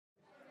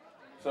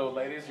So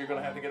ladies, you're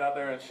gonna have to get out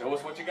there and show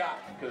us what you got,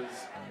 because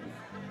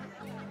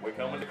we're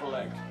coming to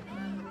collect.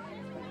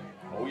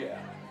 Oh yeah.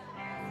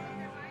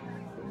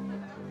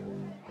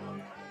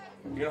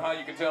 You know how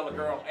you can tell a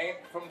girl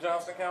ain't from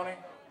Johnston County?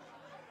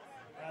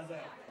 How's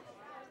that?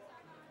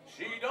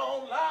 She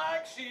don't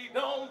like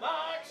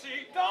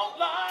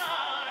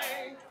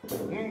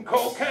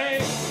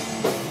cocaine.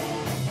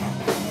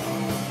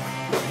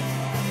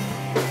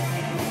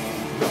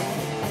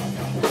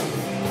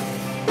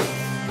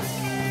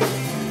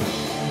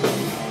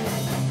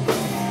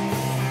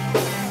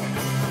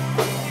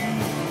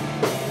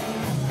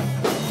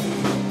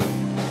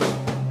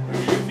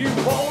 If you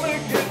wanna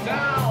get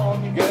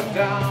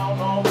down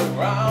on the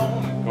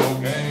ground,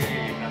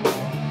 cocaine.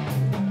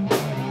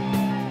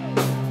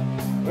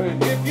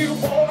 If you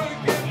wanna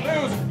get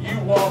loose, you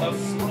wanna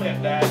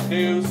split that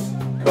deuce,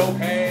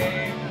 cocaine.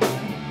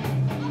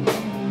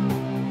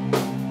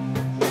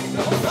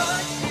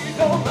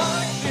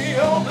 She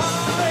don't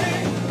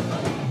like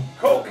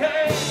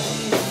cocaine.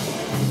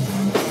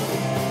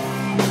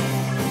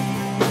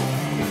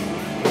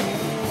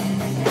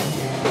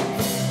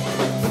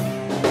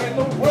 When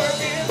the work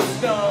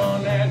is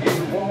done and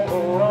you wanna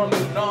run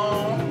it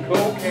on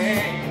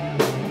cocaine.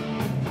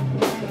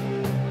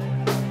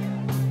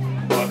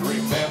 But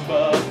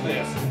remember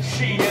this,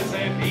 she is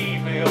an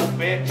evil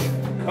bitch,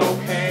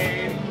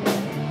 cocaine.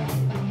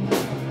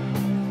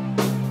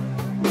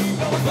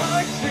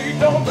 She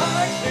don't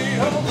like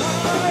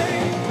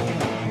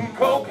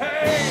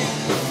cocaine.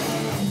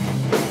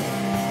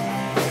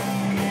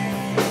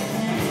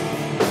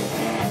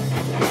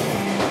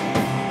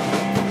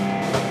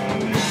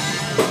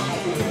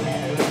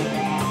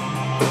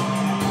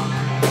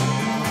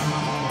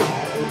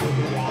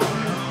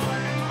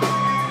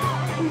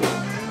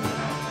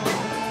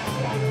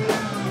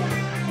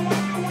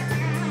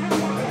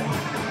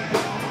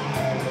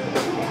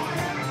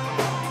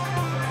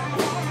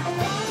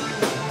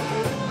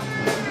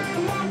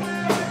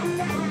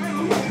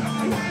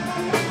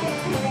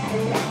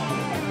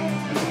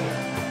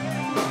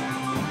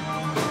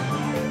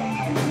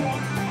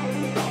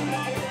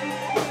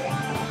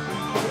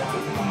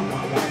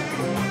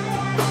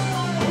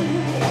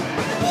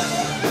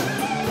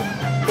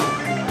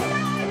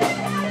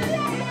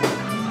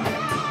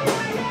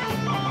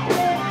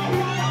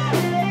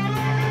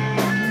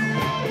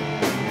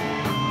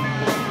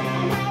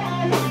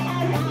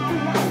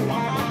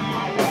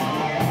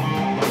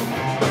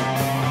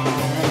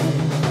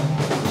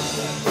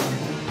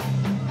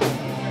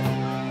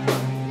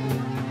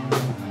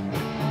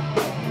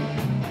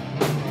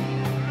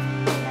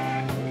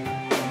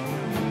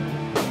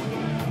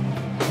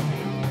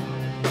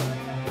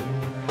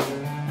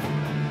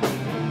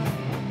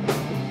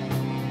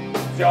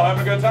 Y'all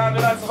having a good time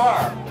tonight so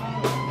far?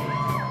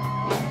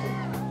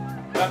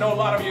 I know a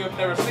lot of you have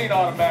never seen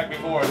Automag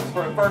before. It's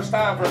for the first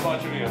time for a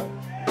bunch of you.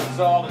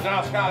 So all the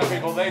Johnston County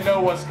people, they know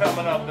what's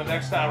coming up the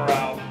next time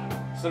around.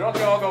 So don't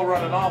y'all go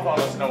running off on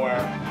us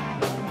nowhere.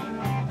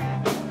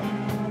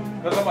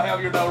 Because I'm going to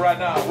have you know right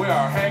now, we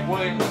are Hank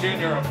Williams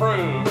Jr.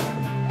 approved.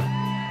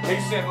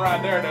 He's sitting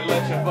right there to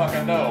let you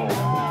fucking know.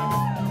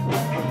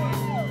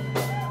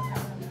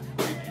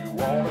 If you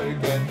want to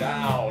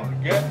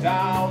get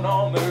down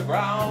on the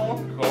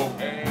ground,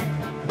 cocaine.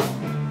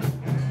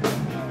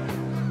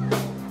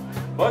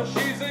 But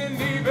she's an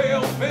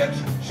evil bitch,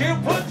 she'll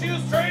put you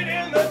straight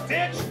in the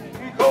ditch,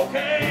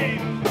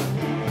 cocaine.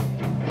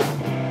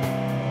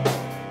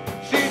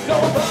 She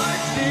don't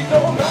like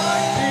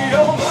cocaine. She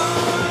don't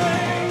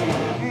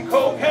like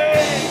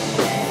cocaine.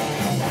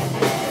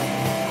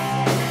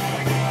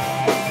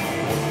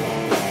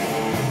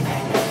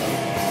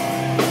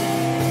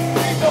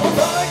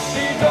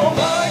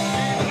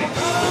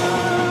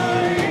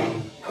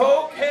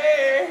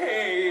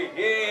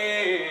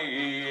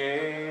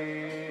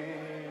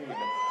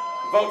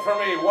 Vote for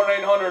me,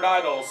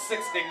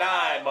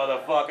 1-800-IDOL-69,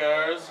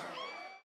 motherfuckers.